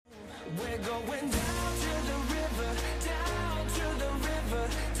We're going down to the river, down to the river,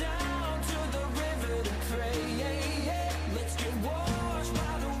 down to the river to pray. Let's get washed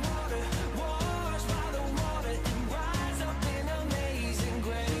by the water, and rise up in amazing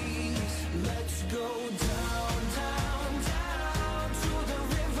grace. Let's go down, down, down to the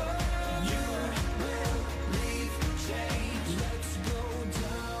river. You will leave change. Let's go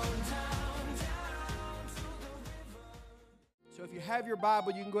down, down, down to the river. So if you have your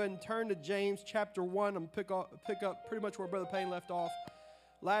Bible, you can go ahead and turn to James chapter 1. I'm going to pick up pretty much where Brother Payne left off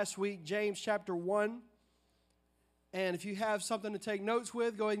last week, James chapter 1. And if you have something to take notes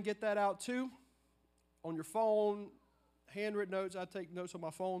with, go ahead and get that out too. On your phone, handwritten notes. I take notes on my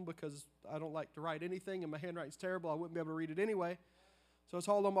phone because I don't like to write anything, and my handwriting's terrible. I wouldn't be able to read it anyway. So it's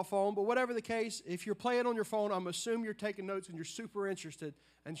all on my phone. But whatever the case, if you're playing on your phone, I'm assuming you're taking notes and you're super interested,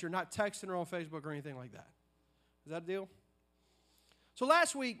 and you're not texting or on Facebook or anything like that. Is that a deal? So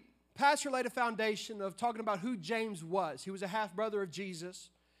last week, Pastor laid a foundation of talking about who James was. He was a half-brother of Jesus.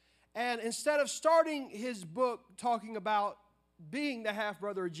 And instead of starting his book talking about being the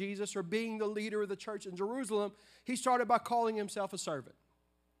half-brother of Jesus or being the leader of the church in Jerusalem, he started by calling himself a servant,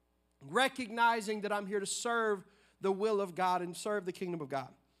 recognizing that I'm here to serve the will of God and serve the kingdom of God.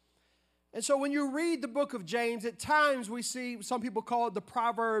 And so when you read the book of James, at times we see, some people call it the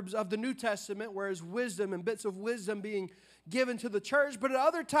Proverbs of the New Testament, whereas wisdom and bits of wisdom being given to the church. But at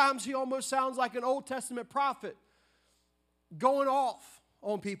other times, he almost sounds like an Old Testament prophet going off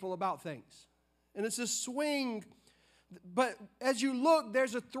on people about things. And it's a swing. But as you look,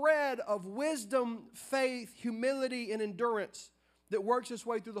 there's a thread of wisdom, faith, humility, and endurance that works its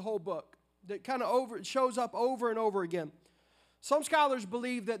way through the whole book, that kind of shows up over and over again. Some scholars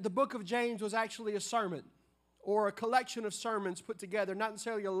believe that the book of James was actually a sermon or a collection of sermons put together, not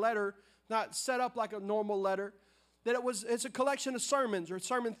necessarily a letter, not set up like a normal letter, that it's a collection of sermons or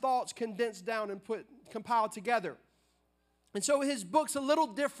sermon thoughts condensed down and compiled together. And so his book's a little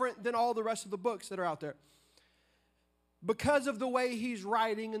different than all the rest of the books that are out there because of the way he's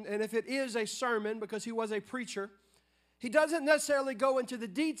writing, and if it is a sermon, because he was a preacher, he doesn't necessarily go into the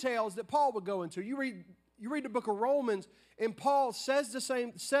details that Paul would go into. You read the book of Romans, and Paul says the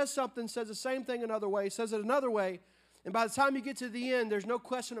same thing another way, says it another way, and by the time you get to the end, there's no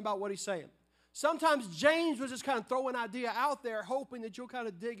question about what he's saying. Sometimes James was just kind of throwing an idea out there, hoping that you'll kind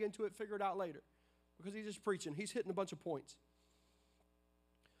of dig into it, figure it out later, because he's just preaching. He's hitting a bunch of points.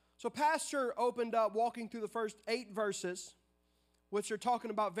 So Pastor opened up walking through the first 8 verses, which are talking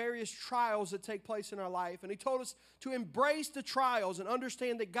about various trials that take place in our life. And he told us to embrace the trials and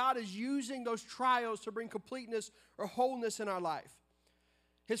understand that God is using those trials to bring completeness or wholeness in our life.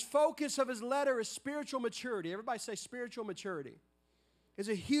 His focus of his letter is spiritual maturity. Everybody say spiritual maturity. It's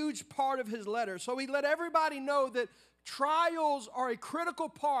a huge part of his letter. So he let everybody know that trials are a critical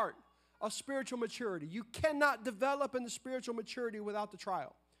part of spiritual maturity. You cannot develop in the spiritual maturity without the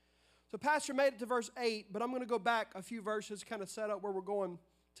trial. So Pastor made it to verse 8, but I'm going to go back a few verses, kind of set up where we're going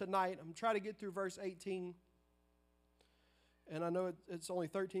tonight. I'm trying to get through verse 18. And I know it's only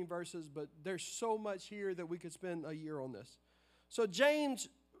 13 verses, but there's so much here that we could spend a year on this. So James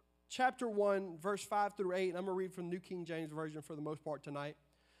chapter 1, verse 5 through 8, and I'm going to read from the New King James Version for the most part tonight,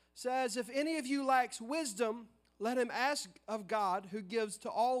 says, "If any of you lacks wisdom, let him ask of God, who gives to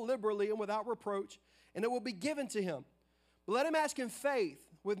all liberally and without reproach, and it will be given to him. But let him ask in faith,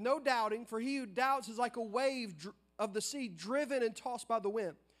 with no doubting, for he who doubts is like a wave of the sea driven and tossed by the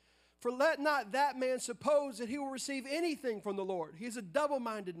wind. For let not that man suppose that he will receive anything from the Lord. He is a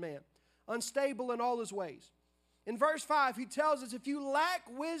double-minded man, unstable in all his ways." In verse 5, he tells us if you lack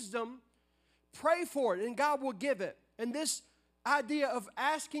wisdom, pray for it, and God will give it. And this idea of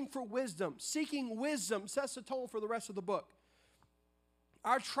asking for wisdom, seeking wisdom, sets the tone for the rest of the book.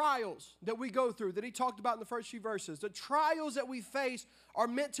 Our trials that we go through, that he talked about in the first few verses, the trials that we face are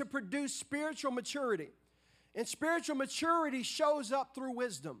meant to produce spiritual maturity. And spiritual maturity shows up through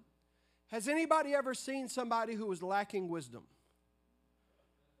wisdom. Has anybody ever seen somebody who was lacking wisdom?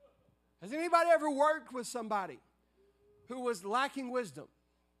 Has anybody ever worked with somebody who was lacking wisdom?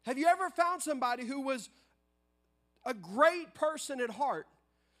 Have you ever found somebody who was a great person at heart,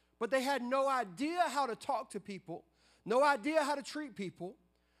 but they had no idea how to talk to people, no idea how to treat people?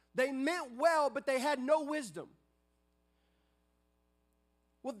 They meant well, but they had no wisdom.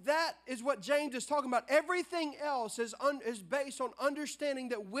 Well, that is what James is talking about. Everything else is based on understanding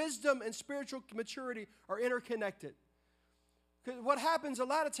that wisdom and spiritual maturity are interconnected. Because what happens a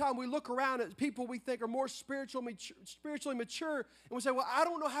lot of time, we look around at people we think are more spiritually mature, and we say, well, I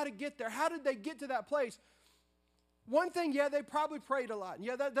don't know how to get there. How did they get to that place? One thing, yeah, they probably prayed a lot.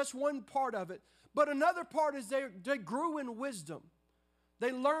 Yeah, that's one part of it. But another part is they grew in wisdom.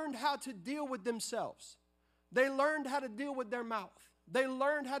 They learned how to deal with themselves. They learned how to deal with their mouth. They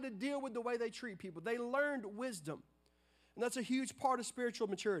learned how to deal with the way they treat people. They learned wisdom. And that's a huge part of spiritual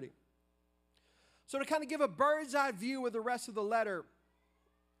maturity. So to kind of give a bird's eye view of the rest of the letter,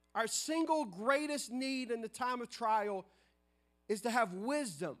 our single greatest need in the time of trial is to have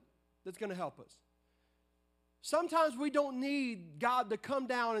wisdom that's going to help us. Sometimes we don't need God to come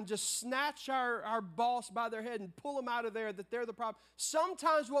down and just snatch our boss by their head and pull them out of there, that they're the problem.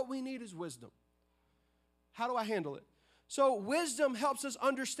 Sometimes what we need is wisdom. How do I handle it? So wisdom helps us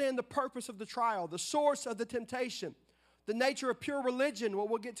understand the purpose of the trial, the source of the temptation, the nature of pure religion, what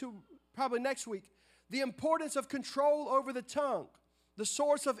we'll get to probably next week, the importance of control over the tongue, the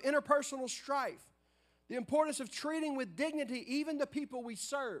source of interpersonal strife, the importance of treating with dignity even the people we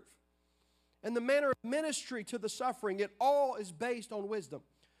serve, and the manner of ministry to the suffering. It all is based on wisdom.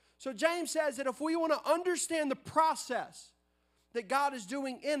 So James says that if we want to understand the process that God is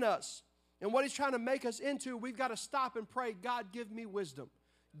doing in us and what he's trying to make us into, we've got to stop and pray, God, give me wisdom.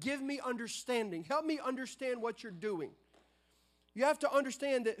 Give me understanding. Help me understand what you're doing. You have to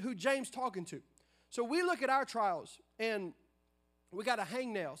understand that who James is talking to. So we look at our trials, and we got a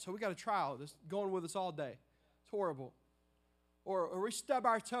hangnail, so we got a trial that's going with us all day. It's horrible. Or we stub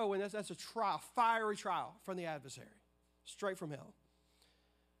our toe, and that's a trial, fiery trial from the adversary, straight from hell.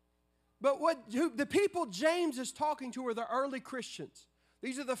 But the people James is talking to are the early Christians.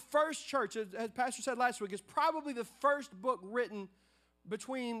 These are the first church, as Pastor said last week, it's probably the first book written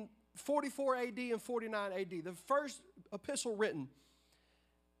between 44 AD and 49 AD, the first epistle written.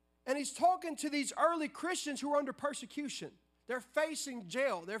 And he's talking to these early Christians who are under persecution. They're facing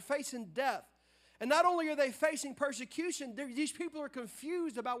jail. They're facing death. And not only are they facing persecution, these people are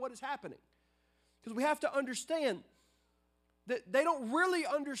confused about what is happening. Because we have to understand that they don't really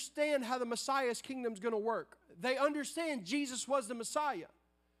understand how the Messiah's kingdom is going to work. They understand Jesus was the Messiah.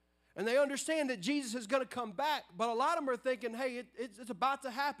 And they understand that Jesus is going to come back. But a lot of them are thinking, hey, it's about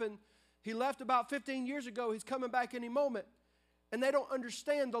to happen. He left about 15 years ago. He's coming back any moment. And they don't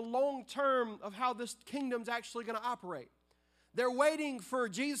understand the long term of how this kingdom's actually going to operate. They're waiting for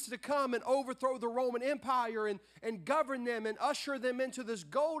Jesus to come and overthrow the Roman Empire and govern them and usher them into this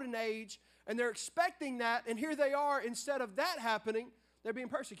golden age. And they're expecting that. And here they are, instead of that happening, they're being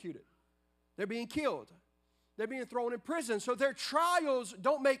persecuted. They're being killed. They're being thrown in prison. So their trials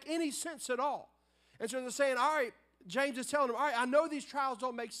don't make any sense at all. And so they're saying, all right, James is telling them, all right, I know these trials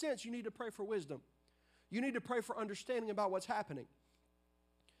don't make sense. You need to pray for wisdom. You need to pray for understanding about what's happening.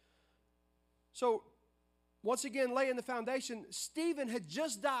 So, once again, laying the foundation, Stephen had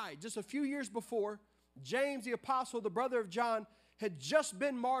just died just a few years before. James, the apostle, the brother of John, had just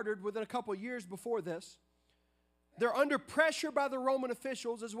been martyred within a couple of years before this. They're under pressure by the Roman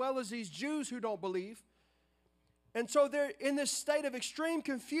officials as well as these Jews who don't believe. And so they're in this state of extreme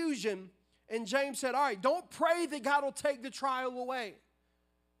confusion. And James said, all right, don't pray that God will take the trial away.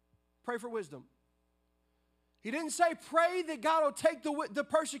 Pray for wisdom. He didn't say pray that God will take the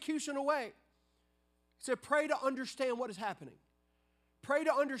persecution away. He said pray to understand what is happening. Pray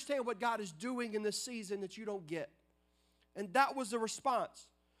to understand what God is doing in this season that you don't get. And that was the response.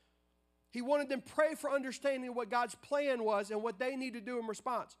 He wanted them to pray for understanding what God's plan was and what they need to do in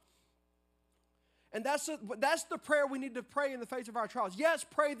response. And that's the prayer we need to pray in the face of our trials. Yes,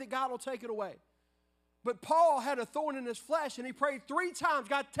 pray that God will take it away. But Paul had a thorn in his flesh, and he prayed 3 times,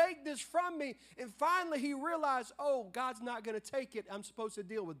 God, take this from me. And finally he realized, oh, God's not going to take it. I'm supposed to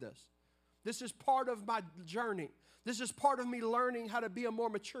deal with this. This is part of my journey. This is part of me learning how to be a more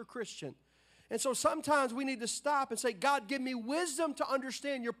mature Christian. And so sometimes we need to stop and say, God, give me wisdom to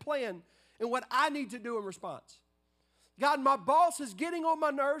understand your plan and what I need to do in response. God, my boss is getting on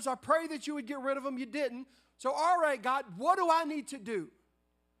my nerves. I pray that you would get rid of him. You didn't. So, all right, God, what do I need to do?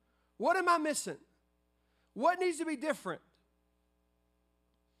 What am I missing? What needs to be different?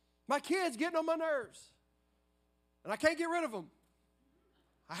 My kid's getting on my nerves, and I can't get rid of them.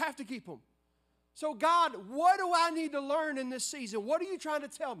 I have to keep them. So, God, what do I need to learn in this season? What are you trying to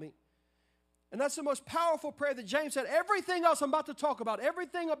tell me? And that's the most powerful prayer that James said. Everything else I'm about to talk about,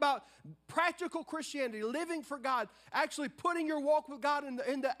 everything about practical Christianity, living for God, actually putting your walk with God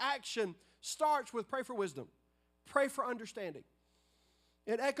into action starts with pray for wisdom. Pray for understanding.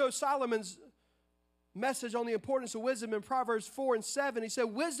 It echoes Solomon's message on the importance of wisdom in Proverbs 4 and 7. He said,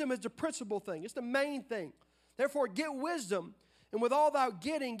 wisdom is the principal thing. It's the main thing. Therefore, get wisdom, and with all thou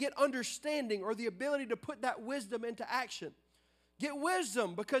getting, get understanding, or the ability to put that wisdom into action. Get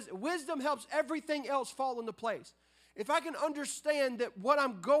wisdom, because wisdom helps everything else fall into place. If I can understand that what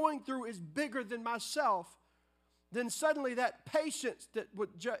I'm going through is bigger than myself, then suddenly that patience that what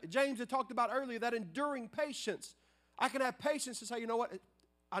James had talked about earlier, that enduring patience, I can have patience to say, you know what,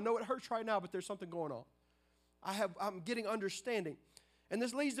 I know it hurts right now, but there's something going on. I'm getting understanding. And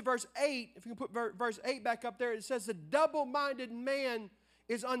this leads to verse 8. If you can put verse 8 back up there, it says the double-minded man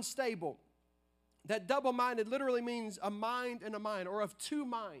is unstable. That double-minded literally means a mind and a mind, or of two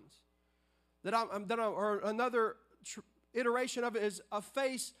minds. Or another iteration of it is a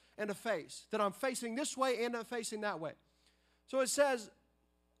face and a face. That I'm facing this way and I'm facing that way. So it says,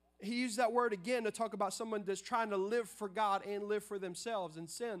 he used that word again to talk about someone that's trying to live for God and live for themselves in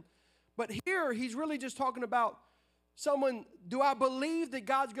sin. But here, he's really just talking about someone, do I believe that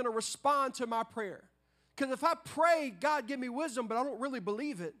God's going to respond to my prayer? Because if I pray, God give me wisdom, but I don't really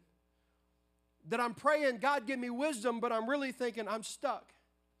believe it, that I'm praying, God give me wisdom, but I'm really thinking I'm stuck.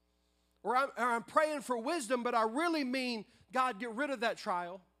 Or I'm praying for wisdom, but I really mean, God, get rid of that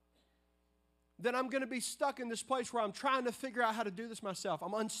trial. Then I'm going to be stuck in this place where I'm trying to figure out how to do this myself.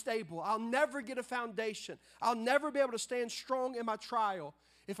 I'm unstable. I'll never get a foundation. I'll never be able to stand strong in my trial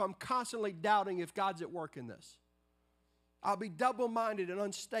if I'm constantly doubting if God's at work in this. I'll be double-minded and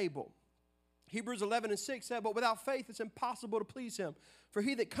unstable. Hebrews 11:6 said, but without faith it's impossible to please him. For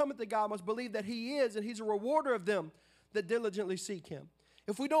he that cometh to God must believe that he is, and he's a rewarder of them that diligently seek him.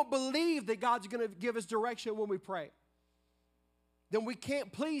 If we don't believe that God's going to give us direction when we pray, then we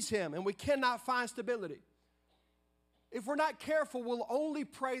can't please him and we cannot find stability. If we're not careful, we'll only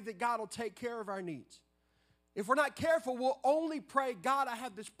pray that God will take care of our needs. If we're not careful, we'll only pray, God, I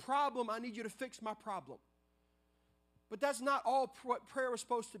have this problem. I need you to fix my problem. But that's not all what prayer is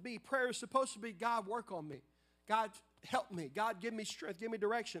supposed to be. Prayer is supposed to be, God, work on me. God, help me. God, give me strength. Give me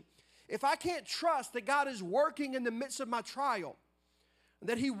direction. If I can't trust that God is working in the midst of my trial,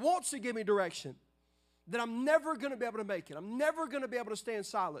 that he wants to give me direction, then I'm never going to be able to make it. I'm never going to be able to stand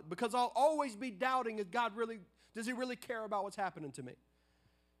silent because I'll always be doubting, does he really care about what's happening to me?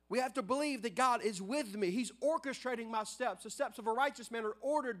 We have to believe that God is with me. He's orchestrating my steps. The steps of a righteous man are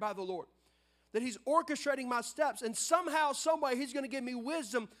ordered by the Lord. That he's orchestrating my steps, and somehow, someway, he's going to give me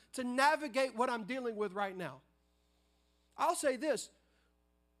wisdom to navigate what I'm dealing with right now. I'll say this,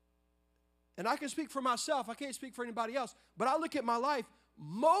 and I can speak for myself. I can't speak for anybody else, but I look at my life.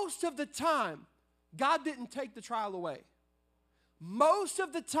 Most of the time, God didn't take the trial away. Most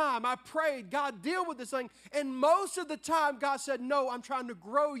of the time, I prayed, God, deal with this thing, and most of the time, God said, no, I'm trying to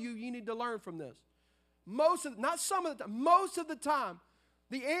grow you. You need to learn from this. Not some of the time, most of the time,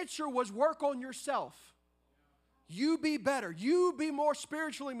 the answer was work on yourself. You be better. You be more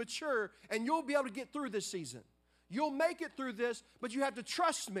spiritually mature, and you'll be able to get through this season. You'll make it through this, but you have to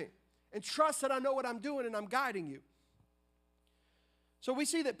trust me and trust that I know what I'm doing and I'm guiding you. So we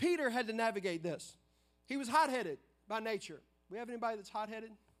see that Peter had to navigate this. He was hot-headed by nature. We have anybody that's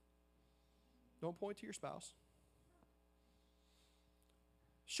hot-headed? Don't point to your spouse.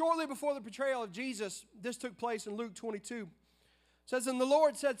 Shortly before the betrayal of Jesus, this took place in Luke 22. It says, and the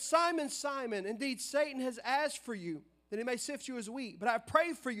Lord said, Simon, Simon, indeed Satan has asked for you, that he may sift you as wheat. But I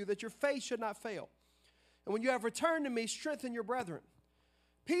pray for you that your faith should not fail. And when you have returned to me, strengthen your brethren.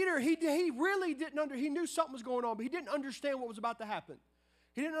 Peter, he really didn't he knew something was going on, but he didn't understand what was about to happen.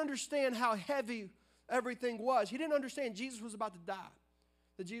 He didn't understand how heavy everything was. He didn't understand Jesus was about to die,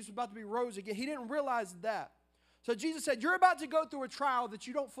 that Jesus was about to be rose again. He didn't realize that. So Jesus said, you're about to go through a trial that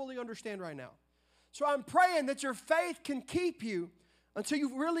you don't fully understand right now. So I'm praying that your faith can keep you until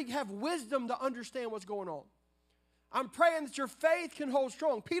you really have wisdom to understand what's going on. I'm praying that your faith can hold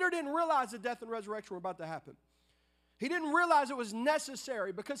strong. Peter didn't realize that death and resurrection were about to happen. He didn't realize it was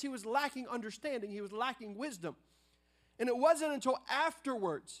necessary because he was lacking understanding. He was lacking wisdom. And it wasn't until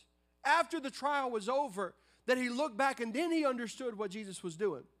afterwards, after the trial was over, that he looked back and then he understood what Jesus was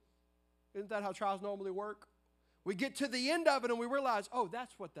doing. Isn't that how trials normally work? We get to the end of it and we realize, oh,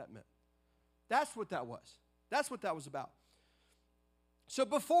 that's what that meant. That's what that was. That's what that was about. So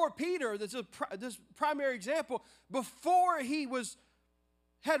before Peter, this primary example, before he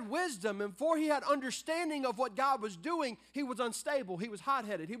had wisdom and before he had understanding of what God was doing, he was unstable. He was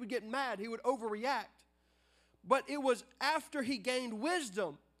hot-headed. He would get mad. He would overreact. But it was after he gained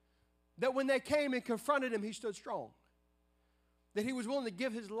wisdom that when they came and confronted him, he stood strong. That he was willing to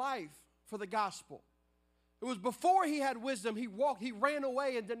give his life for the gospel. It was before he had wisdom, he ran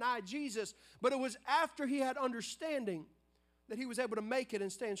away and denied Jesus. But it was after he had understanding that he was able to make it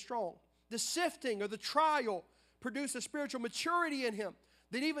and stand strong. The sifting or the trial produced a spiritual maturity in him.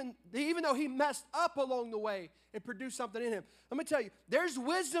 That even though he messed up along the way, it produced something in him. Let me tell you, there's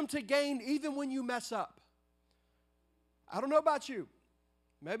wisdom to gain even when you mess up. I don't know about you.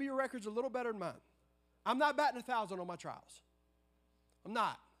 Maybe your record's a little better than mine. I'm not batting 1,000 on my trials. I'm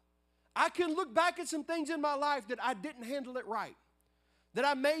not. I can look back at some things in my life that I didn't handle it right. that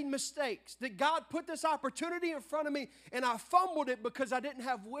I made mistakes, that God put this opportunity in front of me and I fumbled it because I didn't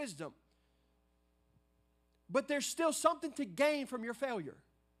have wisdom. But there's still something to gain from your failure.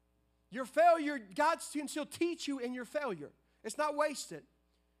 Your failure, God can still teach you in your failure. It's not wasted.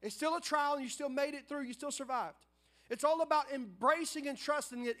 It's still a trial and you still made it through. You still survived. It's all about embracing and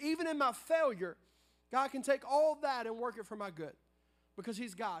trusting that even in my failure, God can take all that and work it for my good. Because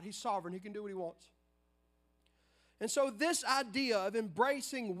He's God. He's sovereign. He can do what He wants. And so this idea of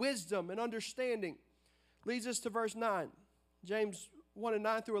embracing wisdom and understanding leads us to verse 9. James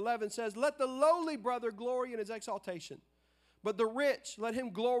 1:9-11 says, "Let the lowly brother glory in his exaltation, but the rich, let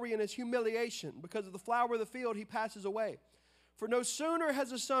him glory in his humiliation. Because of the flower of the field he passes away. For no sooner has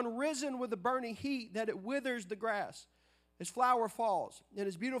the sun risen with the burning heat that it withers the grass. His flower falls, and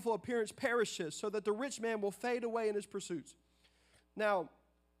his beautiful appearance perishes, so that the rich man will fade away in his pursuits." Now,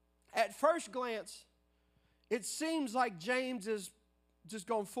 at first glance, it seems like James is just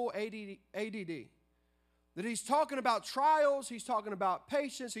going full ADD. That he's talking about trials, he's talking about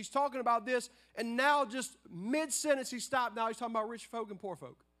patience, he's talking about this, and now just mid-sentence he stopped. Now he's talking about rich folk and poor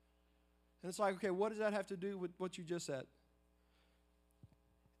folk. And it's like, okay, what does that have to do with what you just said?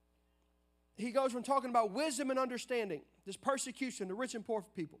 He goes from talking about wisdom and understanding, this persecution to rich and poor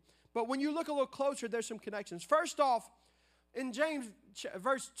people. But when you look a little closer, there's some connections. First off, in James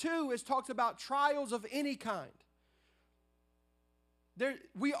verse 2, it talks about trials of any kind.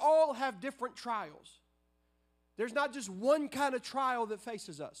 We all have different trials. There's not just one kind of trial that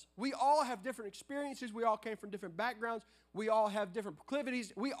faces us. We all have different experiences. We all came from different backgrounds. We all have different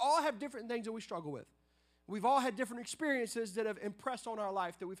proclivities. We all have different things that we struggle with. We've all had different experiences that have impressed on our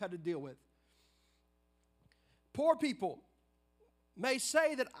life that we've had to deal with. Poor people may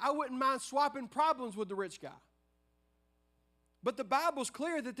say that I wouldn't mind swapping problems with the rich guy. But the Bible's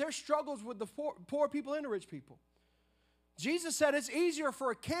clear that there's struggles with the poor people and the rich people. Jesus said it's easier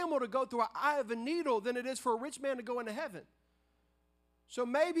for a camel to go through an eye of a needle than it is for a rich man to go into heaven. So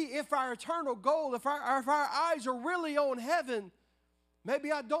maybe if our eternal goal, if our eyes are really on heaven,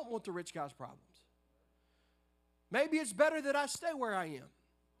 maybe I don't want the rich guy's problems. Maybe it's better that I stay where I am.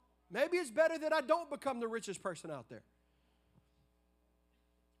 Maybe it's better that I don't become the richest person out there.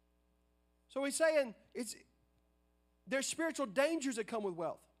 So he's saying there's spiritual dangers that come with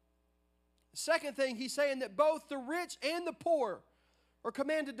wealth. Second thing, he's saying that both the rich and the poor are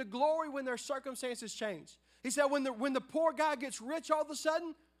commanded to glory when their circumstances change. He said when the poor guy gets rich all of a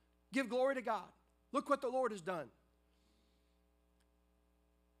sudden, give glory to God. Look what the Lord has done.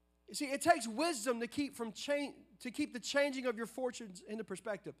 You see, it takes wisdom to keep the changing of your fortunes into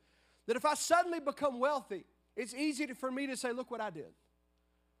perspective. That if I suddenly become wealthy, it's easy for me to say, look what I did.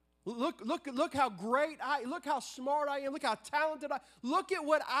 Look how great look how smart I am. Look how talented look at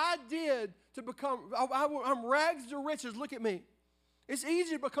what I did to become, I'm rags to riches. Look at me. It's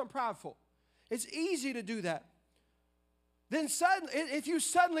easy to become prideful. It's easy to do that. Then suddenly, if you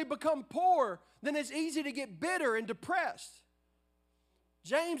suddenly become poor, then it's easy to get bitter and depressed.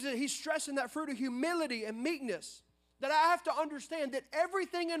 James, he's stressing that fruit of humility and meekness. That I have to understand that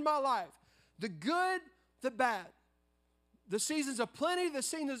everything in my life, the good, the bad, the seasons of plenty, the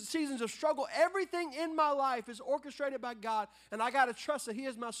seasons of struggle, everything in my life is orchestrated by God, and I got to trust that He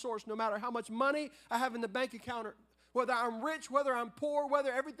is my source no matter how much money I have in the bank account, or whether I'm rich, whether I'm poor,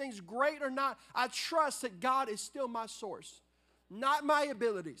 whether everything's great or not. I trust that God is still my source, not my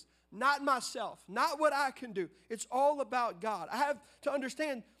abilities, not myself, not what I can do. It's all about God. I have to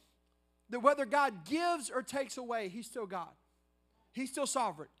understand that whether God gives or takes away, He's still God. He's still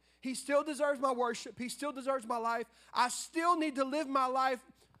sovereign. He still deserves my worship. He still deserves my life. I still need to live my life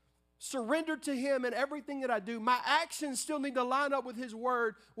surrendered to Him in everything that I do. My actions still need to line up with His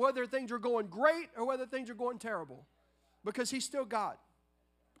word, whether things are going great or whether things are going terrible, because He's still God.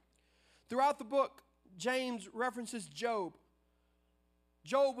 Throughout the book, James references Job.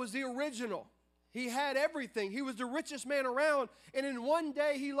 Job was the original. He had everything. He was the richest man around, and in one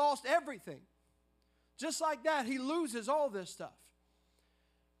day he lost everything. Just like that, he loses all this stuff.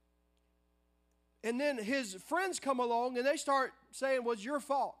 And then his friends come along and they start saying, well, it's your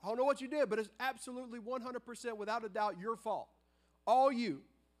fault. I don't know what you did, but it's absolutely 100% without a doubt your fault. All you.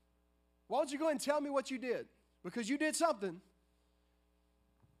 Why don't you go ahead and tell me what you did? Because you did something.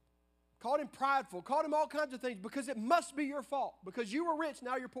 Called him prideful, called him all kinds of things, because it must be your fault. Because you were rich,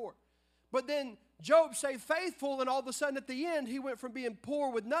 now you're poor. But then Job stayed faithful, and all of a sudden at the end, he went from being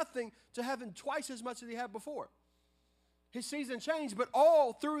poor with nothing to having twice as much as he had before. His season changed, but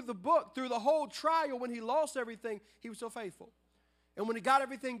all through the book, through the whole trial, when he lost everything, he was still faithful. And when he got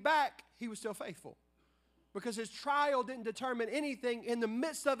everything back, he was still faithful. Because his trial didn't determine anything. In the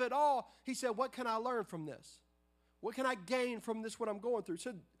midst of it all, he said, what can I learn from this? What can I gain from this, what I'm going through?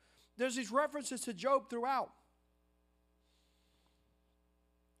 So there's these references to Job throughout.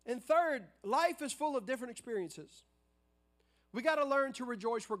 And third, life is full of different experiences. We got to learn to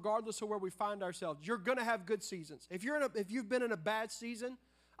rejoice regardless of where we find ourselves. You're going to have good seasons. If you've been in a bad season,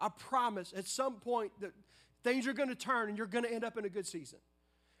 I promise at some point that things are going to turn and you're going to end up in a good season.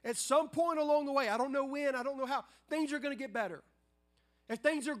 At some point along the way, I don't know when, I don't know how, things are going to get better. If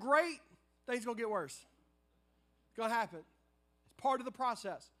things are great, things are going to get worse. It's going to happen. It's part of the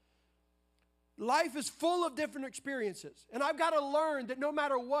process. Life is full of different experiences. And I've got to learn that no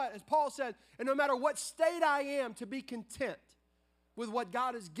matter what, as Paul said, and no matter what state I am, to be content with what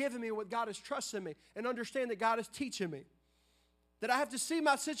God has given me, what God has trusted me, and understand that God is teaching me. That I have to see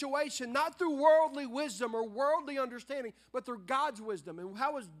my situation not through worldly wisdom or worldly understanding, but through God's wisdom. And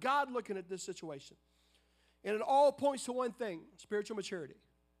how is God looking at this situation? And it all points to one thing, spiritual maturity.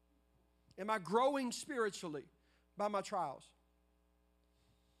 Am I growing spiritually by my trials?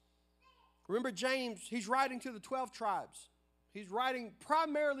 Remember James, he's writing to the 12 tribes. He's writing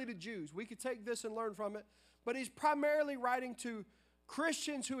primarily to Jews. We could take this and learn from it. But he's primarily writing to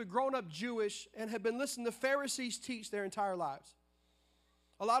Christians who had grown up Jewish and had been listening to Pharisees teach their entire lives.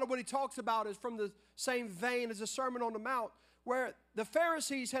 A lot of what he talks about is from the same vein as the Sermon on the Mount, where the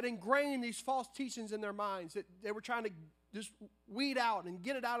Pharisees had ingrained these false teachings in their minds that they were trying to just weed out and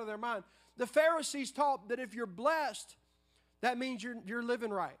get it out of their mind. The Pharisees taught that if you're blessed, that means you're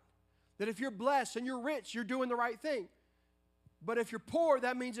living right. That if you're blessed and you're rich, you're doing the right thing. But if you're poor,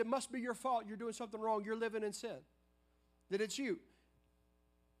 that means it must be your fault. You're doing something wrong. You're living in sin. That it's you.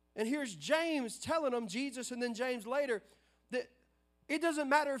 And here's James telling them, Jesus and then James later, that it doesn't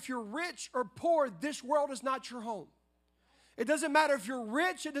matter if you're rich or poor, this world is not your home. It doesn't matter if you're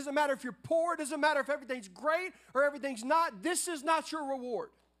rich, it doesn't matter if you're poor, it doesn't matter if everything's great or everything's not. This is not your reward.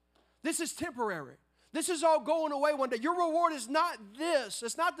 This is temporary. This is all going away one day. Your reward is not this.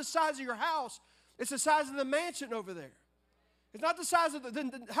 It's not the size of your house. It's the size of the mansion over there. It's not the size of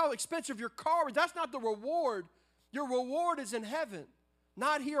how expensive your car is. That's not the reward. Your reward is in heaven,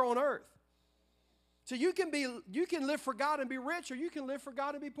 not here on earth. So you can live for God and be rich, or you can live for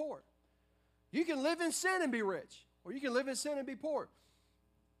God and be poor. You can live in sin and be rich, or you can live in sin and be poor.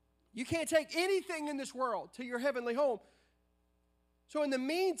 You can't take anything in this world to your heavenly home. So in the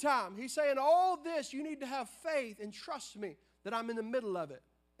meantime, he's saying all this, you need to have faith and trust me that I'm in the middle of it.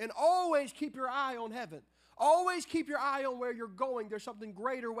 And always keep your eye on heaven. Always keep your eye on where you're going. There's something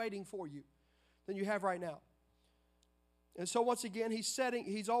greater waiting for you than you have right now. And so once again,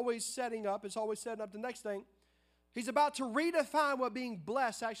 he's always setting up. It's always setting up the next thing. He's about to redefine what being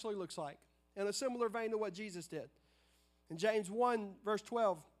blessed actually looks like in a similar vein to what Jesus did. In James 1, verse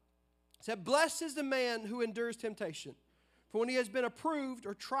 12, it said, "Blessed is the man who endures temptation. For when he has been approved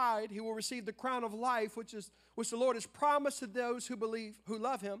or tried, he will receive the crown of life, which the Lord has promised to those who believe, who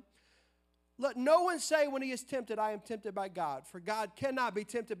love him. Let no one say when he is tempted, I am tempted by God. For God cannot be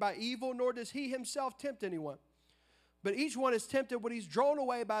tempted by evil, nor does he himself tempt anyone. But each one is tempted when he's drawn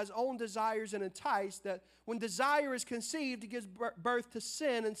away by his own desires and enticed, that when desire is conceived, it gives birth to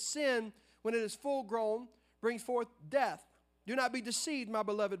sin, and sin, when it is full grown, brings forth death. Do not be deceived, my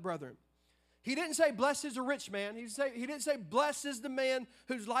beloved brethren." He didn't say, "Blessed is a rich man." He didn't say, "Blessed is the man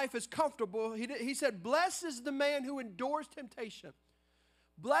whose life is comfortable." He said, "Blessed is the man who endures temptation.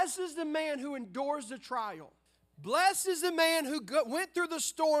 Blessed is the man who endures the trial. Blessed is the man who went through the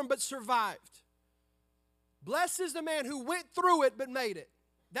storm but survived. Blessed is the man who went through it but made it."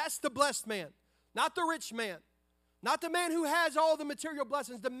 That's the blessed man, not the rich man, not the man who has all the material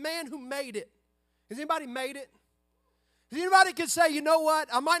blessings, the man who made it. Has anybody made it? Has anybody can say, "You know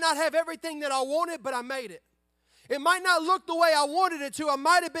what? I might not have everything that I wanted, but I made it. It might not look the way I wanted it to. I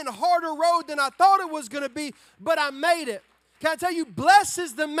might have been a harder road than I thought it was going to be, but I made it." Can I tell you, blessed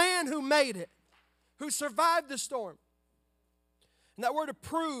is the man who made it, who survived the storm. And that word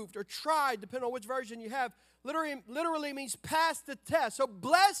approved or tried, depending on which version you have, literally means passed the test. So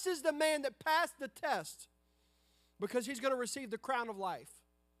blessed is the man that passed the test, because he's going to receive the crown of life.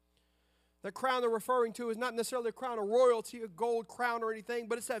 The crown they're referring to is not necessarily a crown of royalty, a gold crown or anything,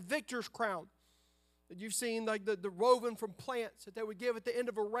 but it's that victor's crown that you've seen, like the woven from plants that they would give at the end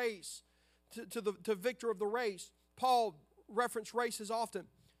of a race to victor of the race. Paul referenced races often.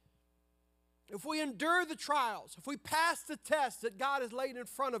 If we endure the trials, if we pass the test that God has laid in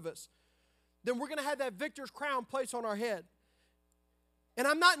front of us, then we're going to have that victor's crown placed on our head. And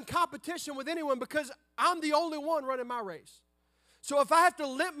I'm not in competition with anyone because I'm the only one running my race. So if I have to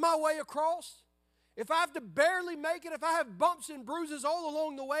limp my way across, if I have to barely make it, if I have bumps and bruises all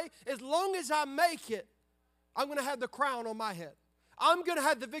along the way, as long as I make it, I'm going to have the crown on my head. I'm going to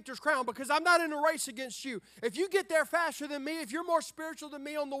have the victor's crown because I'm not in a race against you. If you get there faster than me, if you're more spiritual than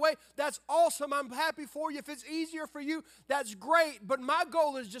me on the way, that's awesome. I'm happy for you. If it's easier for you, that's great. But my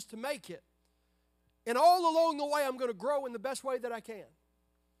goal is just to make it. And all along the way, I'm going to grow in the best way that I can.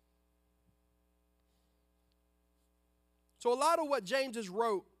 So a lot of what James has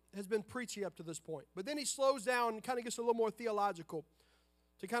wrote has been preachy up to this point. But then he slows down and kind of gets a little more theological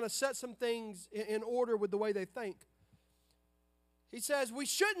to kind of set some things in order with the way they think. He says, we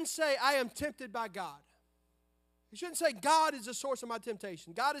shouldn't say, I am tempted by God. You shouldn't say, God is the source of my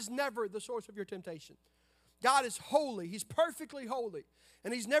temptation. God is never the source of your temptation. God is holy. He's perfectly holy.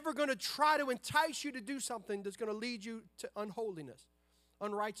 And He's never going to try to entice you to do something that's going to lead you to unholiness,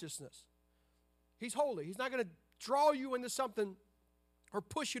 unrighteousness. He's holy. He's not going to draw you into something or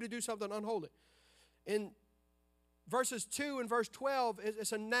push you to do something unholy. In verses 2 and verse 12,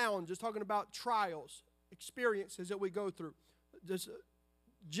 it's a noun just talking about trials, experiences that we go through, just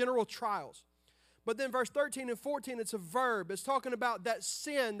general trials. But then verse 13 and 14, it's a verb. It's talking about that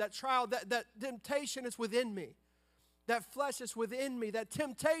sin, that trial, that temptation is within me. That flesh is within me. That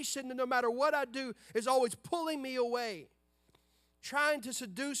temptation, no matter what I do, is always pulling me away, trying to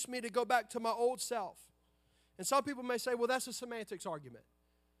seduce me to go back to my old self. And some people may say, well, that's a semantics argument.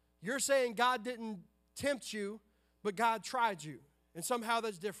 You're saying God didn't tempt you, but God tried you. And somehow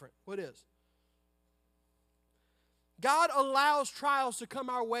that's different. What is? God allows trials to come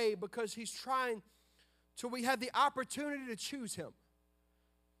our way because He's trying till we have the opportunity to choose Him.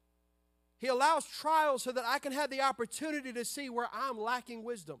 He allows trials so that I can have the opportunity to see where I'm lacking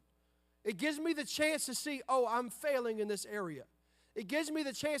wisdom. It gives me the chance to see, oh, I'm failing in this area. It gives me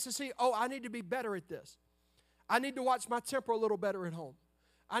the chance to see, oh, I need to be better at this. I need to watch my temper a little better at home.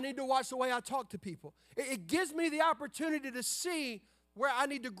 I need to watch the way I talk to people. It gives me the opportunity to see where I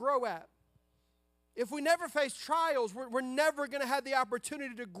need to grow at. If we never face trials, we're never going to have the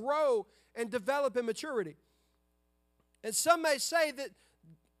opportunity to grow and develop in maturity. And some may say that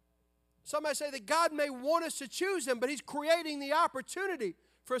God may want us to choose Him, but He's creating the opportunity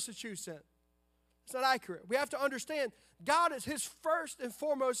for us to choose sin. It's not accurate. We have to understand God is His first and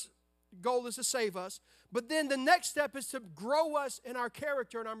foremost goal is to save us, but then the next step is to grow us in our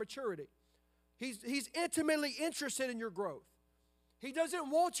character and our maturity. He's intimately interested in your growth. He doesn't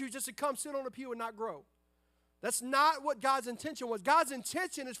want you just to come sit on a pew and not grow. That's not what God's intention was. God's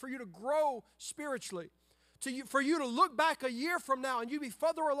intention is for you to grow spiritually, for you to look back a year from now and you be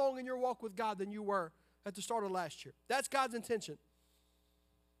further along in your walk with God than you were at the start of last year. That's God's intention.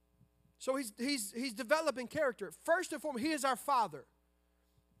 So he's developing character. First and foremost, He is our Father.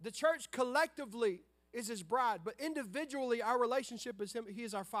 The church collectively is His bride, but individually our relationship is Him. He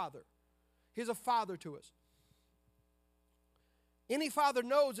is our Father. He's a father to us. Any father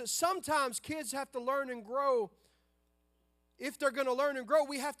knows that sometimes kids have to learn and grow. If they're going to learn and grow,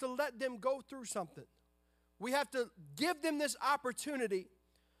 we have to let them go through something. We have to give them this opportunity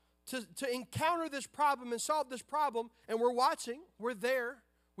to encounter this problem and solve this problem. And we're watching. We're there.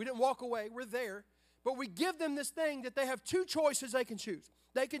 We didn't walk away. We're there. But we give them this thing that they have two choices they can choose.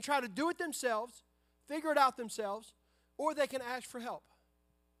 They can try to do it themselves, figure it out themselves, or they can ask for help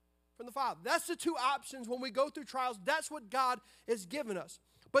from the Father. That's the two options when we go through trials. That's what God has given us.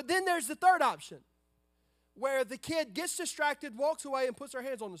 But then there's the third option, where the kid gets distracted, walks away, and puts their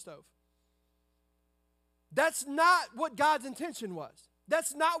hands on the stove. That's not what God's intention was.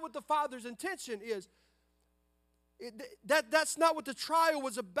 That's not what the Father's intention is. That's not what the trial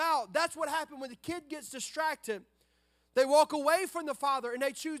was about. That's what happened when the kid gets distracted. They walk away from the Father and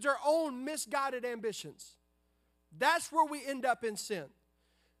they choose their own misguided ambitions. That's where we end up in sin.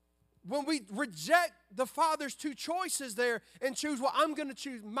 When we reject the Father's two choices there and choose, well, I'm going to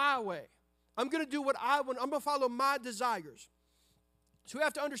choose my way. I'm going to do what I want. I'm going to follow my desires. So we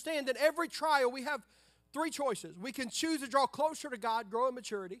have to understand that every trial we have three choices. We can choose to draw closer to God, grow in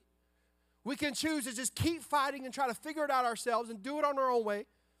maturity. We can choose to just keep fighting and try to figure it out ourselves and do it on our own way.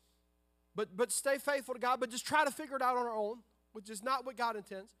 But stay faithful to God, but just try to figure it out on our own, which is not what God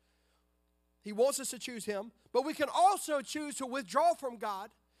intends. He wants us to choose Him. But we can also choose to withdraw from God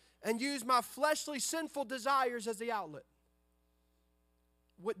and use my fleshly, sinful desires as the outlet.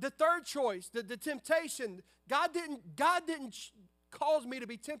 The third choice, the temptation, God didn't cause me to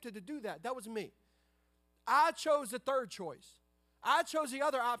be tempted to do that. That was me. I chose the third choice. I chose the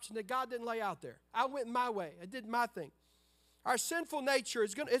other option that God didn't lay out there. I went my way. I did my thing. Our sinful nature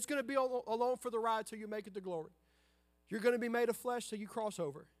is going to be along for the ride till you make it to glory. You're going to be made of flesh till you cross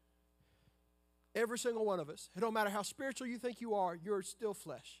over. Every single one of us. It don't matter how spiritual you think you are, you're still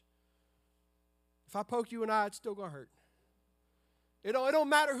flesh. If I poke you in the eye, it's still going to hurt. It don't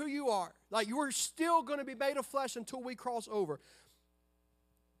matter who you are. Like, you are still going to be made of flesh until we cross over.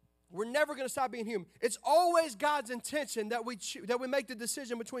 We're never going to stop being human. It's always God's intention that we make the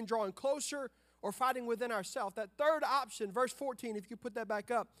decision between drawing closer or fighting within ourselves. That third option, verse 14, if you put that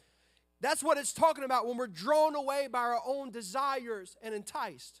back up, that's what it's talking about when we're drawn away by our own desires and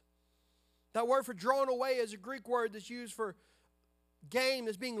enticed. That word for drawn away is a Greek word that's used for game,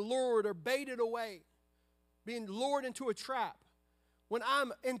 that's being lured or baited away, being lured into a trap. When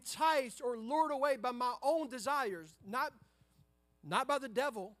I'm enticed or lured away by my own desires, not by the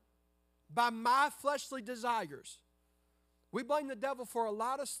devil, by my fleshly desires. We blame the devil for a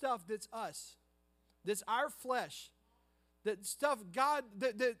lot of stuff that's us, that's our flesh, that stuff God,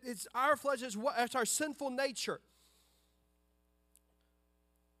 that it's our flesh, it's our sinful nature.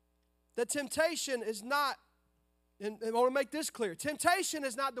 The temptation is not, and I want to make this clear, temptation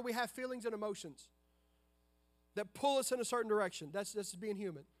is not that we have feelings and emotions that pull us in a certain direction. That's being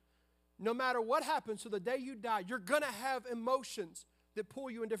human. No matter what happens to the day you die, you're going to have emotions that pull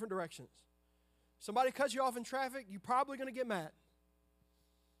you in different directions. Somebody cuts you off in traffic, you're probably going to get mad.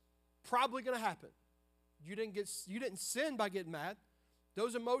 Probably going to happen. You didn't sin by getting mad.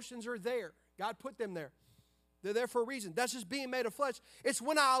 Those emotions are there. God put them there. They're there for a reason. That's just being made of flesh. It's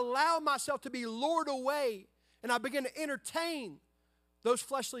when I allow myself to be lured away and I begin to entertain those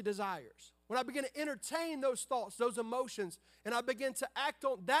fleshly desires. When I begin to entertain those thoughts, those emotions, and I begin to act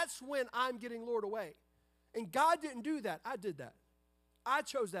on, that's when I'm getting lured away. And God didn't do that. I did that. I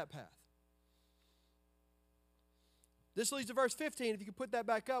chose that path. This leads to verse 15, if you can put that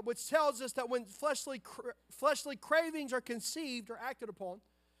back up, which tells us that when fleshly cravings are conceived or acted upon,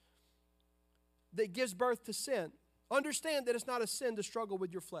 that gives birth to sin. Understand that it's not a sin to struggle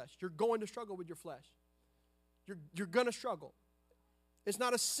with your flesh. You're going to struggle with your flesh. You're going to struggle. It's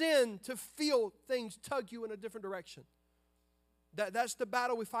not a sin to feel things tug you in a different direction. That's the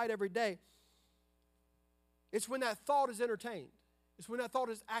battle we fight every day. It's when that thought is entertained. It's when that thought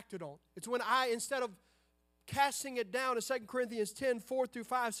is acted on. It's when instead of casting it down, as 2 Corinthians 10,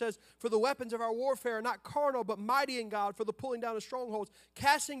 4-5 says, for the weapons of our warfare are not carnal, but mighty in God for the pulling down of strongholds,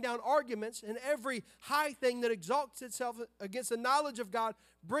 casting down arguments and every high thing that exalts itself against the knowledge of God,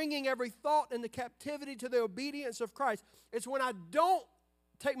 bringing every thought into captivity to the obedience of Christ. It's when I don't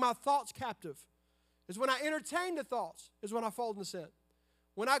take my thoughts captive. It's when I entertain the thoughts is when I fall into sin.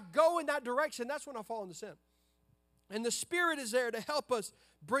 When I go in that direction, that's when I fall into sin. And the Spirit is there to help us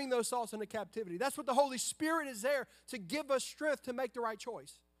bring those thoughts into captivity. That's what the Holy Spirit is there to give us strength to make the right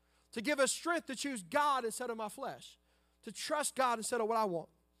choice. To give us strength to choose God instead of my flesh. To trust God instead of what I want.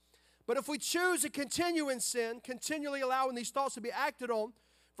 But if we choose to continue in sin, continually allowing these thoughts to be acted on,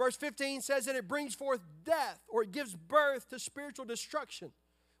 verse 15 says that it brings forth death, or it gives birth to spiritual destruction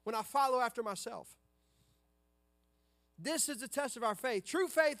when I follow after myself. This is the test of our faith. True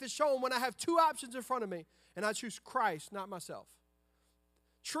faith is shown when I have two options in front of me and I choose Christ, not myself.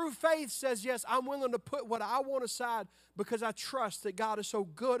 True faith says, yes, I'm willing to put what I want aside because I trust that God is so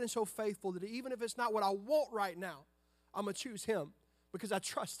good and so faithful that even if it's not what I want right now, I'm going to choose Him because I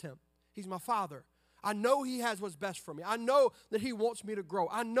trust Him. He's my Father. I know He has what's best for me. I know that He wants me to grow.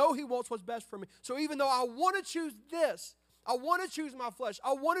 I know He wants what's best for me. So even though I want to choose this, I want to choose my flesh,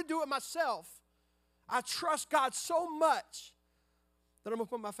 I want to do it myself, I trust God so much that I'm going to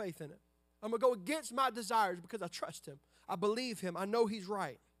put my faith in it. I'm going to go against my desires because I trust Him. I believe Him. I know He's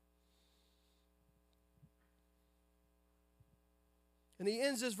right. And he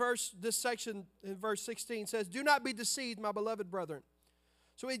ends this section in verse 16, says, do not be deceived, my beloved brethren.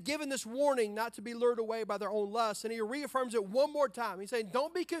 So he'd given this warning not to be lured away by their own lusts, and he reaffirms it one more time. He's saying,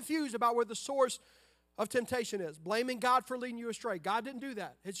 don't be confused about where the source of temptation is, blaming God for leading you astray. God didn't do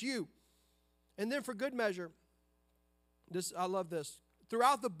that. It's you. And then for good measure, I love this.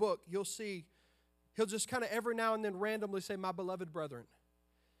 Throughout the book, you'll see he'll just kind of every now and then randomly say, my beloved brethren.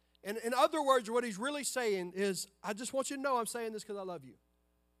 And in other words, what he's really saying is, I just want you to know I'm saying this because I love you.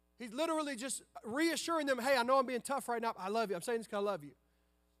 He's literally just reassuring them, hey, I know I'm being tough right now, but I love you. I'm saying this because I love you.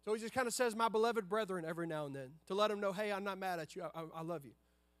 So he just kind of says, my beloved brethren, every now and then, to let them know, hey, I'm not mad at you. I love you.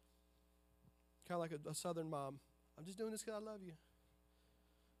 Kind of like a southern mom. I'm just doing this because I love you.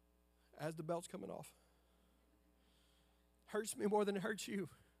 As the belt's coming off. Hurts me more than it hurts you.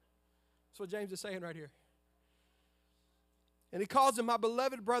 That's what James is saying right here. And he calls them my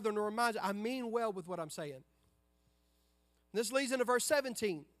beloved brethren to remind you, I mean well with what I'm saying. And this leads into verse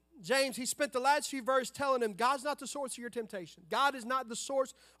 17. James, he spent the last few verses telling him, God's not the source of your temptation. God is not the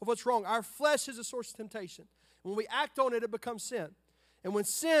source of what's wrong. Our flesh is the source of temptation. When we act on it, it becomes sin. And when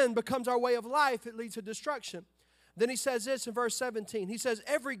sin becomes our way of life, it leads to destruction. Then he says this in verse 17. He says,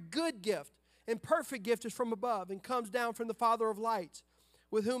 every good gift and perfect gift is from above and comes down from the Father of lights,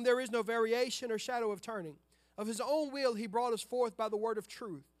 with whom there is no variation or shadow of turning. Of His own will He brought us forth by the word of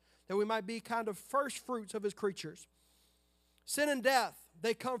truth, that we might be kind of first fruits of his creatures. Sin and death,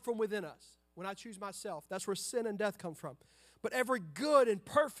 they come from within us. When I choose myself, that's where sin and death come from. But every good and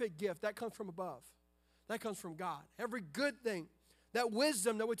perfect gift, that comes from above. That comes from God. Every good thing, that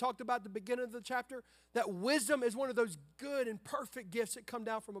wisdom that we talked about at the beginning of the chapter, that wisdom is one of those good and perfect gifts that come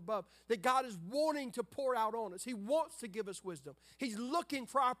down from above, that God is wanting to pour out on us. He wants to give us wisdom. He's looking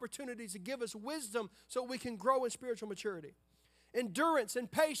for opportunities to give us wisdom so we can grow in spiritual maturity. Endurance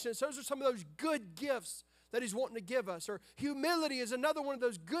and patience, those are some of those good gifts that he's wanting to give us. Or humility is another one of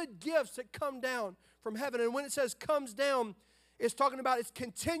those good gifts that come down from heaven. And when it says comes down, it's talking about it's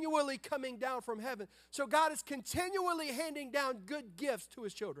continually coming down from heaven. So God is continually handing down good gifts to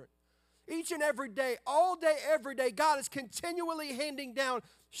his children. Each and every day, all day, every day, God is continually handing down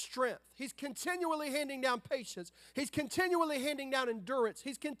strength. He's continually handing down patience. He's continually handing down endurance.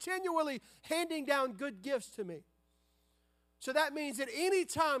 He's continually handing down good gifts to me. So that means that any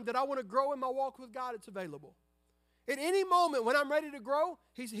time that I want to grow in my walk with God, it's available. At any moment when I'm ready to grow,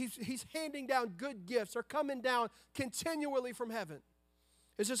 he's handing down good gifts. They're coming down continually from heaven.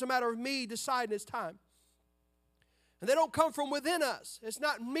 It's just a matter of me deciding it's time. And they don't come from within us. It's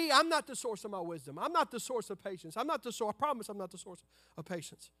not me. I'm not the source of my wisdom. I'm not the source of patience. I promise I'm not the source of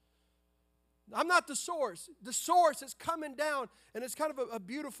patience. I'm not the source. The source is coming down, and it's kind of a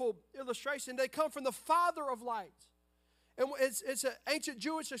beautiful illustration. They come from the Father of lights. And it's an ancient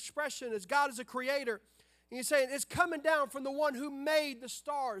Jewish expression as God is a creator. And he's saying it's coming down from the one who made the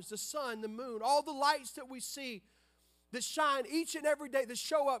stars, the sun, the moon, all the lights that we see that shine each and every day, that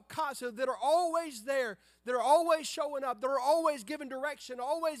show up constantly, that are always there, that are always showing up, that are always giving direction,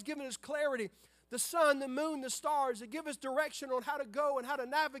 always giving us clarity. The sun, the moon, the stars, that give us direction on how to go and how to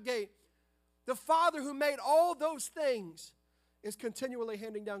navigate. The Father who made all those things is continually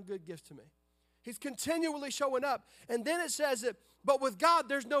handing down good gifts to me. He's continually showing up. And then it says that, but with God,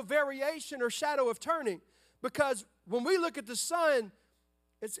 there's no variation or shadow of turning. Because when we look at the sun,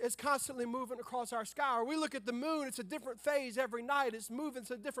 it's constantly moving across our sky. Or we look at the moon, it's a different phase every night. It's moving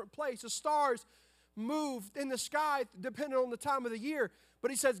to a different place. The stars move in the sky depending on the time of the year. But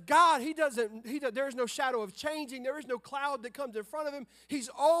he says, God, there's no shadow of changing. There is no cloud that comes in front of him.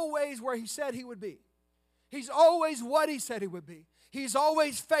 He's always where he said he would be. He's always what he said he would be. He's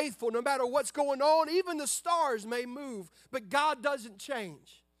always faithful no matter what's going on. Even the stars may move, but God doesn't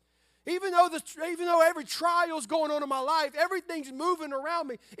change. Even though every trial is going on in my life, everything's moving around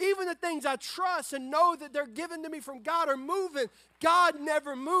me, even the things I trust and know that they're given to me from God are moving, God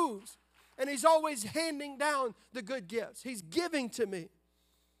never moves. And he's always handing down the good gifts. He's giving to me.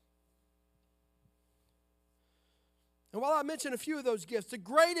 And while I mentioned a few of those gifts, the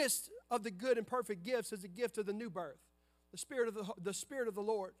greatest of the good and perfect gifts is the gift of the new birth. The Spirit of the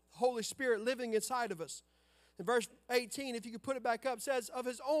Lord, the Holy Spirit living inside of us. In verse 18, if you could put it back up, says, of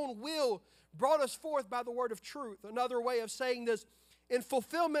his own will brought us forth by the word of truth. Another way of saying this, in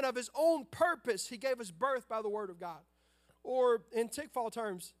fulfillment of his own purpose, he gave us birth by the word of God. Or in Tickfall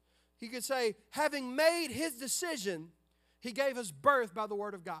terms, he could say, having made his decision, he gave us birth by the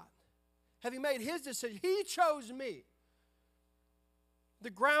word of God. Having made his decision, he chose me. The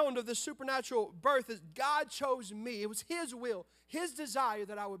ground of the supernatural birth is God chose me. It was his will, his desire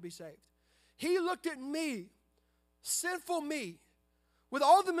that I would be saved. He looked at me, sinful me, with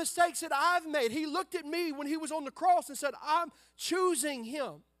all the mistakes that I've made. He looked at me when he was on the cross and said, I'm choosing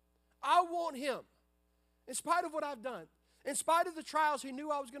him. I want him. In spite of what I've done, in spite of the trials he knew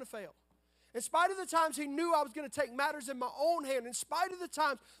I was going to fail, in spite of the times he knew I was going to take matters in my own hand, in spite of the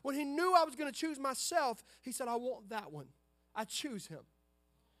times when he knew I was going to choose myself, he said, I want that one. I choose him.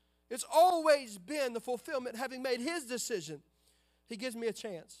 It's always been the fulfillment, having made his decision. He gives me a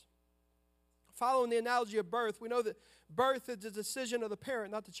chance. Following the analogy of birth, we know that birth is the decision of the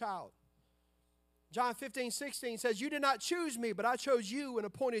parent, not the child. John 15:16 says, you did not choose me, but I chose you and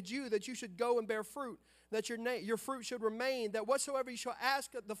appointed you that you should go and bear fruit, that your fruit should remain, that whatsoever you shall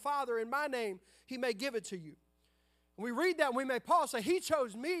ask the Father in my name, he may give it to you. And we read that and we may pause and say, he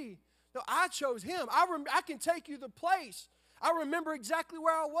chose me. No, I chose him. I can take you to the place. I remember exactly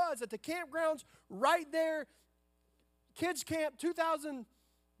where I was at the campgrounds right there, kids camp,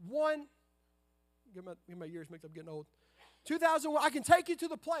 2001. Get my years mixed up, getting old. 2001, I can take you to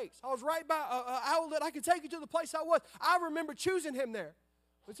the place. I was right by outlet. I can take you to the place I was. I remember choosing him there.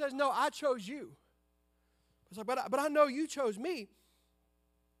 It says, no, I chose you. It's like, but I know you chose me.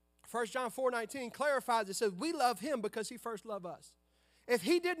 1 John 4:19 clarifies it. Says, we love him because he first loved us. If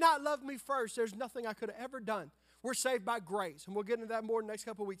he did not love me first, there's nothing I could have ever done. We're saved by grace, and we'll get into that more in the next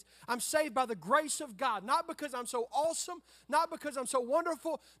couple of weeks. I'm saved by the grace of God, not because I'm so awesome, not because I'm so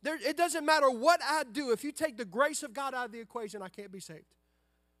wonderful. It doesn't matter what I do. If you take the grace of God out of the equation, I can't be saved.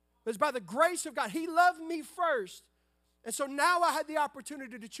 It's by the grace of God. He loved me first. And so now I had the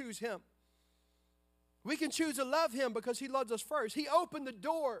opportunity to choose him. We can choose to love him because he loves us first. He opened the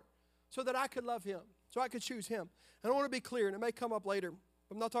door so that I could love him, so I could choose him. And I want to be clear, and it may come up later.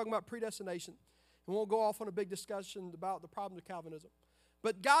 I'm not talking about predestination. And we'll go off on a big discussion about the problems of Calvinism.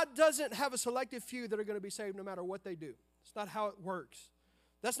 But God doesn't have a selective few that are going to be saved no matter what they do. It's not how it works.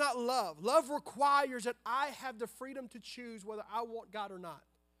 That's not love. Love requires that I have the freedom to choose whether I want God or not.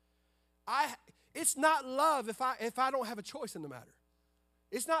 It's not love if I don't have a choice in the matter.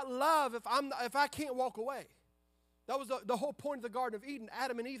 It's not love if I can't walk away. That was the whole point of the Garden of Eden.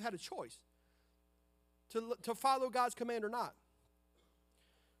 Adam and Eve had a choice to follow God's command or not.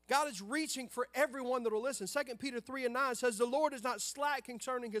 God is reaching for everyone that will listen. 2 Peter 3:9 says, the Lord is not slack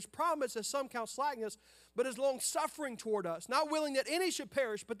concerning his promise, as some count slackness, but is long-suffering toward us, not willing that any should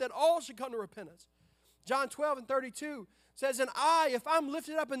perish, but that all should come to repentance. John 12:32 says, and I, if I'm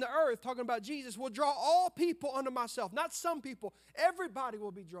lifted up in the earth, talking about Jesus, will draw all people unto myself. Not some people. Everybody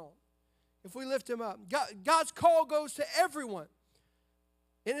will be drawn if we lift him up. God's call goes to everyone.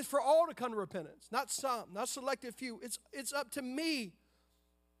 And it's for all to come to repentance. Not some, not selected few. It's up to me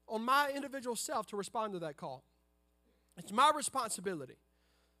on my individual self to respond to that call. It's my responsibility.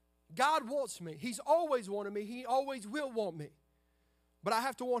 God wants me. He's always wanted me. He always will want me. But I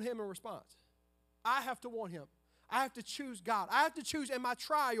have to want him in response. I have to want him. I have to choose God. I have to choose in my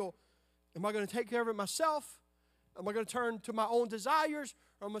trial, am I going to take care of it myself? Am I going to turn to my own desires?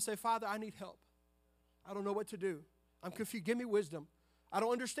 Or am I going to say, Father, I need help. I don't know what to do. I'm confused. Give me wisdom. I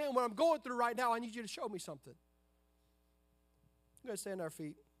don't understand what I'm going through right now. I need you to show me something. We're going to stand on our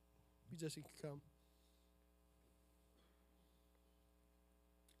feet. You just can come.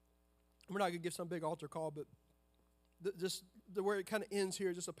 We're not going to give some big altar call, but where it kind of ends here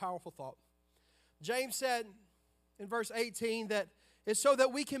is just a powerful thought. James said in verse 18 that it's so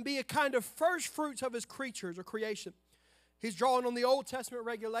that we can be a kind of first fruits of his creatures or creation. He's drawing on the Old Testament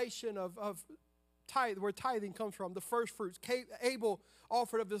regulation of tithe, where tithing comes from, the first fruits. Abel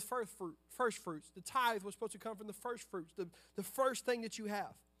offered of his first fruits. The tithe was supposed to come from the first fruits, the first thing that you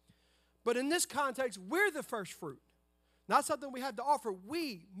have. But in this context, we're the first fruit. Not something we have to offer.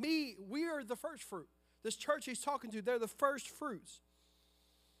 We are the first fruit. This church he's talking to, they're the first fruits.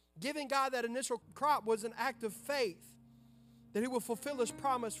 Giving God that initial crop was an act of faith that he will fulfill his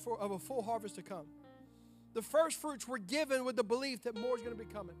promise of a full harvest to come. The first fruits were given with the belief that more is going to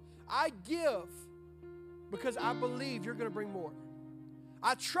be coming. I give because I believe you're going to bring more.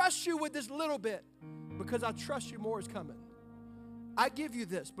 I trust you with this little bit because I trust you more is coming. I give you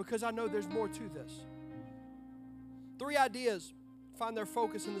this because I know there's more to this. 3 ideas find their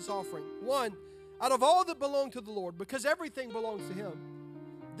focus in this offering. 1, out of all that belong to the Lord, because everything belongs to him,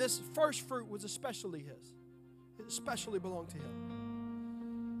 this first fruit was especially his. It especially belonged to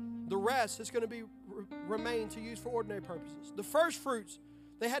him. The rest is going to remain to use for ordinary purposes. The first fruits,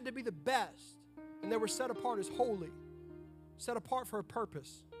 they had to be the best, and they were set apart as holy, set apart for a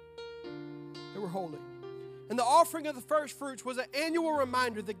purpose. They were holy. And the offering of the first fruits was an annual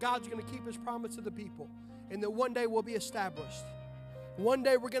reminder that God's going to keep his promise to the people and that one day we'll be established. One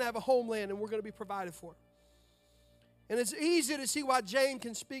day we're going to have a homeland and we're going to be provided for. And it's easy to see why James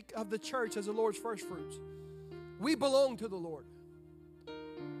can speak of the church as the Lord's first fruits. We belong to the Lord.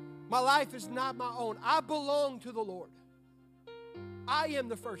 My life is not my own. I belong to the Lord. I am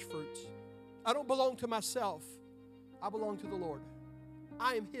the first fruits. I don't belong to myself. I belong to the Lord.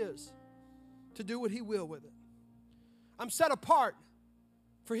 I am his to do what he will with it. I'm set apart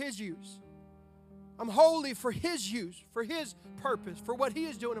for his use. I'm holy for his use, for his purpose, for what he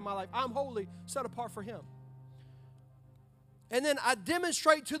is doing in my life. I'm holy, set apart for him. And then I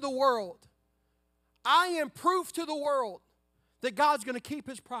demonstrate to the world, I am proof to the world that God's going to keep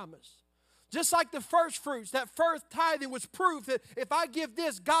his promise. Just like the first fruits, that first tithing was proof that if I give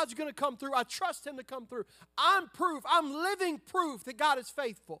this, God's going to come through. I trust him to come through. I'm proof. I'm living proof that God is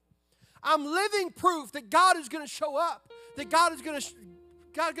faithful. I'm living proof that God is going to show up, that God's going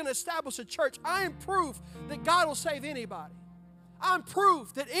to establish a church. I am proof that God will save anybody. I'm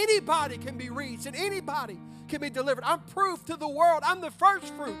proof that anybody can be reached and anybody can be delivered. I'm proof to the world. I'm the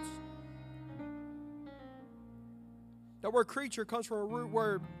first fruits. That word creature comes from a root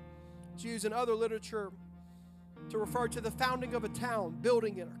word. It's used in other literature to refer to the founding of a town,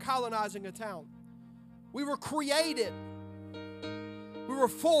 building it, or colonizing a town. We were created. We were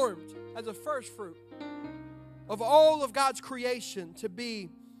formed as a first fruit of all of God's creation to be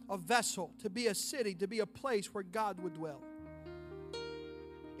a vessel, to be a city, to be a place where God would dwell.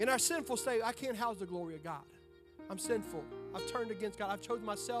 In our sinful state, I can't house the glory of God. I'm sinful. I've turned against God. I've chosen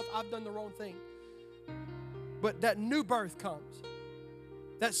myself. I've done the wrong thing. But that new birth comes.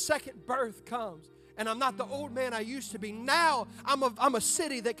 That second birth comes. And I'm not the old man I used to be. Now I'm a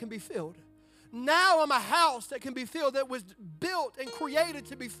city that can be filled. Now I'm a house that can be filled, that was built and created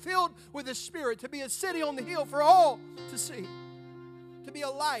to be filled with the Spirit, to be a city on the hill for all to see, to be a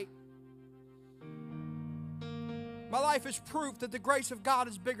light. My life is proof that the grace of God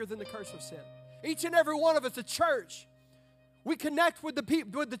is bigger than the curse of sin. Each and every one of us, the church, we connect with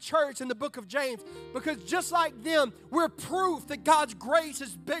the church in the book of James because just like them, we're proof that God's grace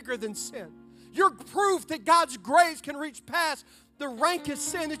is bigger than sin. You're proof that God's grace can reach past the rankest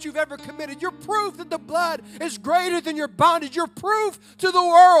sin that you've ever committed. You're proof that the blood is greater than your bondage. You're proof to the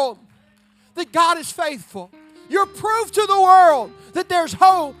world that God is faithful. You're proof to the world that there's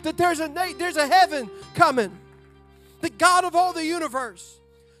hope, that there's a heaven coming. The God of all the universe,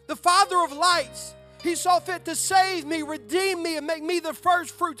 the Father of lights, He saw fit to save me, redeem me, and make me the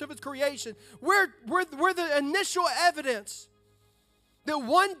first fruits of His creation. We're the initial evidence that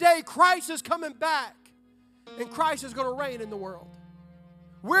one day Christ is coming back and Christ is going to reign in the world.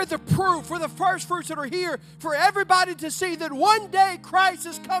 We're the proof. We're the first fruits that are here for everybody to see that one day Christ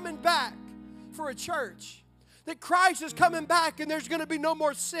is coming back for a church. That Christ is coming back and there's going to be no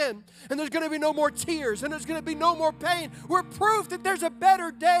more sin and there's going to be no more tears and there's going to be no more pain. We're proof that there's a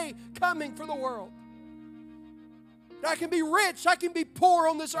better day coming for the world. I can be rich, I can be poor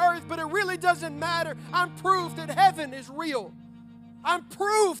on this earth, but it really doesn't matter. I'm proof that heaven is real. I'm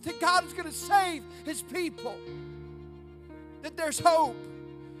proof that God is going to save His people. That there's hope.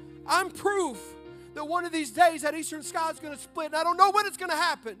 I'm proof that one of these days that eastern sky is going to split. And I don't know when it's going to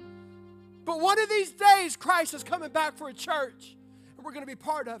happen. But one of these days Christ is coming back for a church. And we're going to be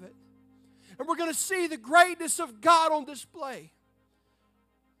part of it. And we're going to see the greatness of God on display.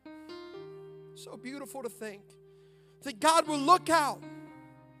 So beautiful to think that God will look out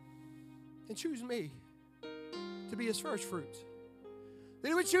and choose me to be His first fruits. That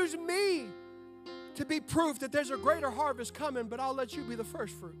He would choose me to be proof that there's a greater harvest coming, but I'll let you be the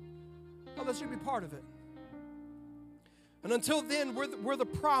first fruit. I'll let you be part of it. And until then, we're the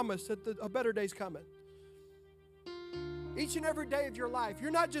promise that a better day's coming. Each and every day of your life,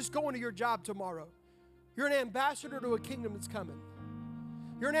 you're not just going to your job tomorrow. You're an ambassador to a kingdom that's coming.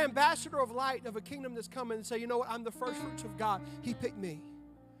 You're an ambassador of light of a kingdom that's coming and say, you know what, I'm the first fruits of God. He picked me.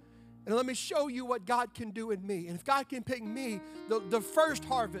 And let me show you what God can do in me. And if God can pick me, the first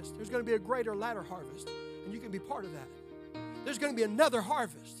harvest, there's going to be a greater latter harvest. And you can be part of that. There's going to be another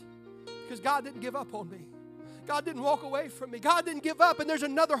harvest because God didn't give up on me. God didn't walk away from me. God didn't give up, and there's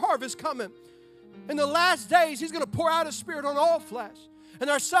another harvest coming. In the last days, He's going to pour out His Spirit on all flesh. And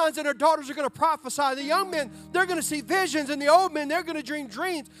our sons and our daughters are going to prophesy. The young men, they're going to see visions. And the old men, they're going to dream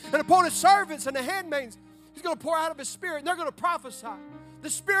dreams. And upon His servants and the handmaids, He's going to pour out of His Spirit. And they're going to prophesy. The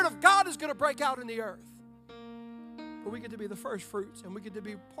Spirit of God is going to break out in the earth. But we get to be the first fruits. And we get to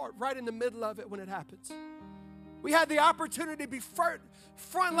be part right in the middle of it when it happens. We have the opportunity to be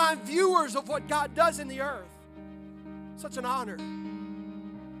frontline viewers of what God does in the earth. Such an honor.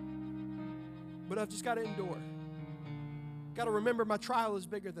 But I've just got to endure. Got to remember my trial is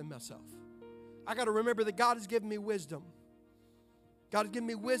bigger than myself. I got to remember that God has given me wisdom. God has given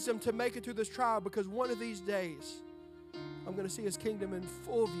me wisdom to make it through this trial because one of these days I'm going to see His kingdom in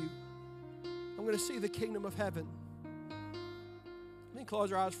full view. I'm going to see the kingdom of heaven. Let me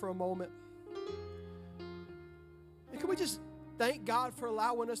close our eyes for a moment. And can we just thank God for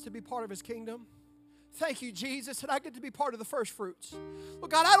allowing us to be part of His kingdom? Thank you, Jesus, that I get to be part of the first fruits. Well,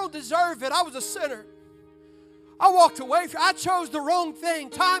 God, I don't deserve it. I was a sinner. I walked away from it. I chose the wrong thing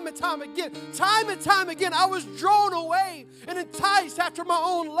time and time again. Time and time again, I was drawn away and enticed after my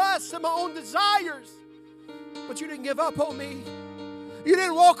own lusts and my own desires. But you didn't give up on me. You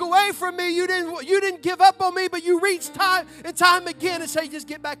didn't walk away from me. You didn't give up on me, but you reached time and time again and say, just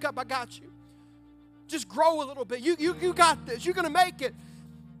get back up. I got you. Just grow a little bit. You got this. You're going to make it.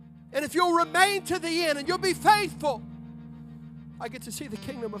 And if you'll remain to the end and you'll be faithful, I get to see the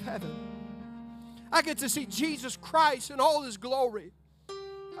kingdom of heaven. I get to see Jesus Christ in all His glory.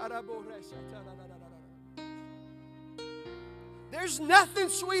 There's nothing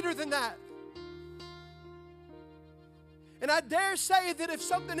sweeter than that. And I dare say that if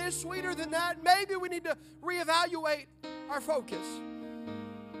something is sweeter than that, maybe we need to reevaluate our focus.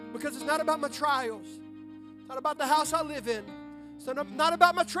 Because it's not about my trials. It's not about the house I live in. It's not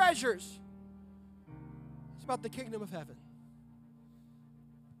about my treasures. It's about the kingdom of heaven.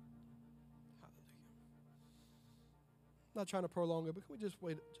 I'm not trying to prolong it, but can we just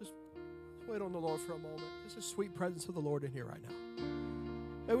wait on the Lord for a moment? There's a sweet presence of the Lord in here right now.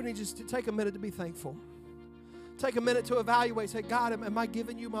 Maybe we need just to take a minute to be thankful. Take a minute to evaluate. Say, God, am I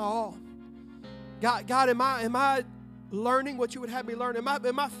giving you my all? God, am I learning what you would have me learn? Am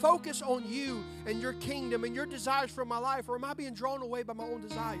I focused on you and your kingdom and your desires for my life? Or am I being drawn away by my own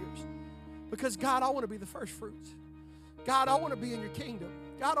desires? Because God, I want to be the first fruits. God, I want to be in your kingdom.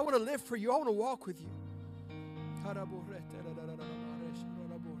 God, I want to live for you. I want to walk with you. Hallelujah,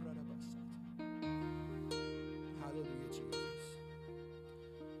 Jesus.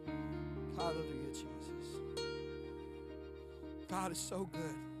 Hallelujah, Jesus. God is so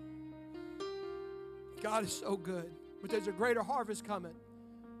good. God is so good. But there's a greater harvest coming.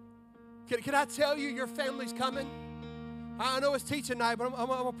 Can I tell you your family's coming? I know it's teaching night, but I'm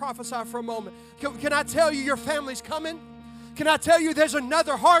going to prophesy for a moment. Can I tell you your family's coming? Can I tell you there's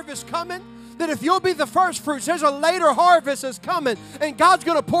another harvest coming? That if you'll be the first fruits, there's a later harvest that's coming. And God's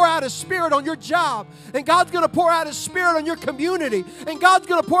going to pour out His Spirit on your job. And God's going to pour out His Spirit on your community. And God's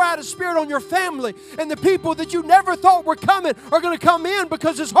going to pour out His Spirit on your family. And the people that you never thought were coming are going to come in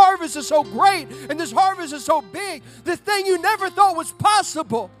because this harvest is so great. And this harvest is so big. This thing you never thought was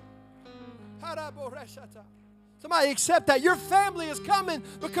possible. Somebody accept that. Your family is coming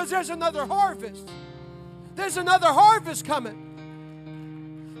because there's another harvest. There's another harvest coming.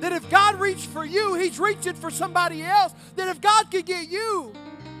 That if God reached for you, He's reaching for somebody else. That if God could get you,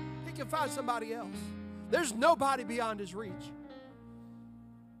 He can find somebody else. There's nobody beyond His reach.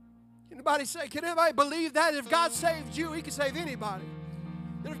 Can anybody believe that? If God saved you, He can save anybody.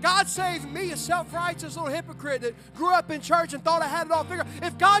 That if God saved me, a self-righteous little hypocrite that grew up in church and thought I had it all figured out,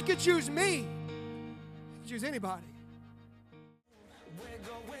 if God could choose me, He could choose anybody. We're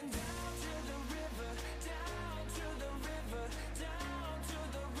going down.